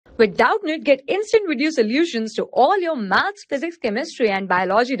With Doubtnut, get instant video solutions to all your maths, physics, chemistry, and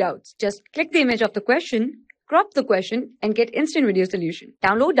biology doubts. Just click the image of the question, crop the question, and get instant video solution.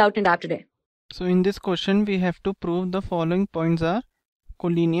 Download Doubtnut app today. So in this question, we have to prove the following points are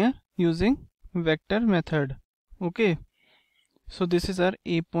collinear using vector method. Okay. So this is our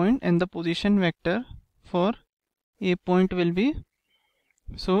A point, and the position vector for A point will be,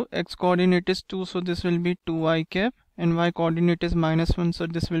 so x coordinate is 2, so this will be 2i cap, and y coordinate is -1, so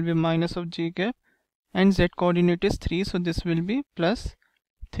this will be minus of j cap, and z coordinate is 3, so this will be plus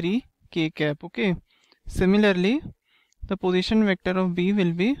 3k cap. Okay. Similarly, the position vector of B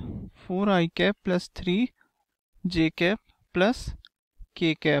will be 4i cap plus 3j cap plus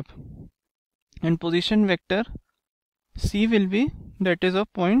k cap, and position vector C will be, that is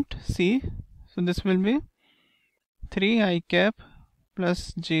of point C, so this will be 3i cap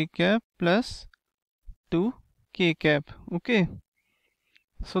plus j cap plus 2k cap. Okay.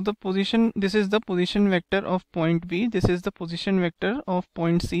 So the position, this is the position vector of point B, this is the position vector of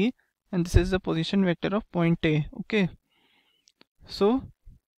point C, and this is the position vector of point A. Okay. So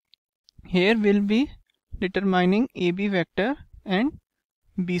here we'll be determining AB vector and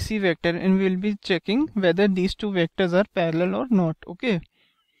BC vector, and we'll be checking whether these two vectors are parallel or not. Okay.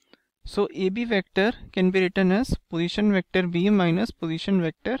 So AB vector can be written as position vector B minus position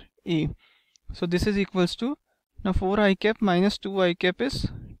vector A. So this is equals to, now 4i cap minus 2i cap is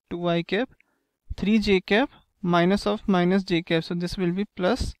 2i cap, 3j cap minus of minus j cap, so this will be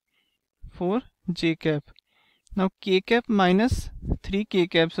plus 4j cap. Now k cap minus 3k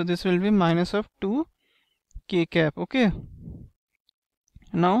cap, so this will be minus of 2k cap. Okay.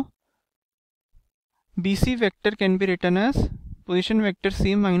 Now BC vector can be written as position vector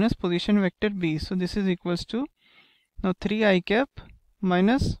C minus position vector B, so this is equals to, now 3i cap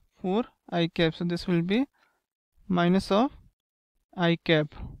minus 4i cap, so this will be minus of I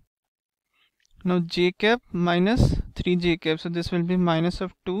cap. Now j cap minus 3j cap, so this will be minus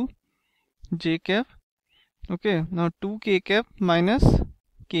of 2j cap. Okay. Now 2k cap minus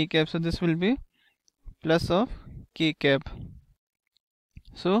k cap, so this will be plus of k cap.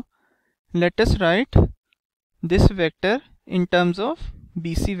 So let us write this vector in terms of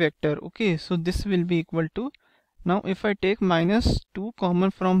BC vector. Okay. So this will be equal to, now if I take minus 2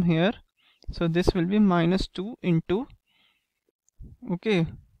 common from here, so this will be minus 2 into, okay,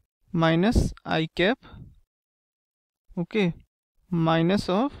 minus I cap, okay, minus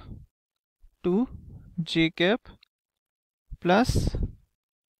of 2j cap plus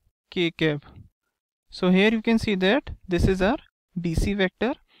k cap. So here you can see that this is our BC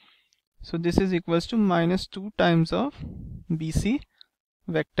vector, so this is equals to minus 2 times of BC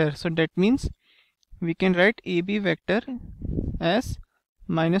vector. So that means we can write AB vector as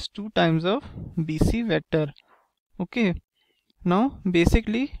minus 2 times of BC vector. Okay. Now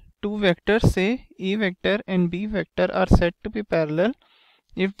basically two vectors, say A vector and B vector, are said to be parallel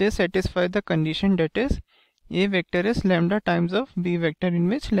if they satisfy the condition, that is A vector is lambda times of B vector, in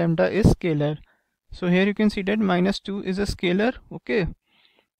which lambda is scalar. So here you can see that minus 2 is a scalar. Okay,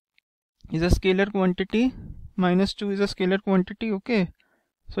 is a scalar quantity, minus 2 is a scalar quantity. Okay,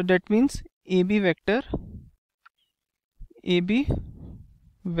 so that means AB vector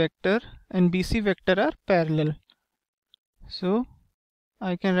and BC vector are parallel. So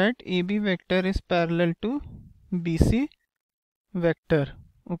I can write AB vector is parallel to BC vector.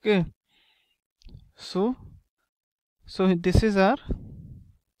 Okay, so this is our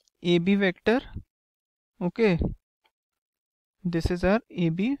AB vector. Okay, this is our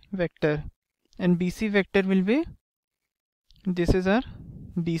AB vector, and BC vector will be, this is our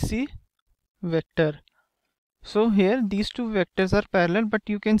BC vector. So here these two vectors are parallel, but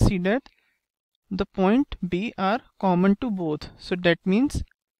you can see that the point B are common to both. So that means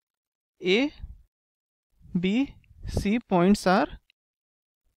A, B, C points are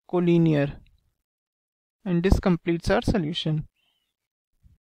collinear, and this completes our solution.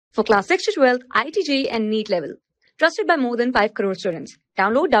 For class 6 to 12, IIT JEE and NEET level. Trusted by more than 5 crore students.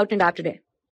 Download Doubtnut app today.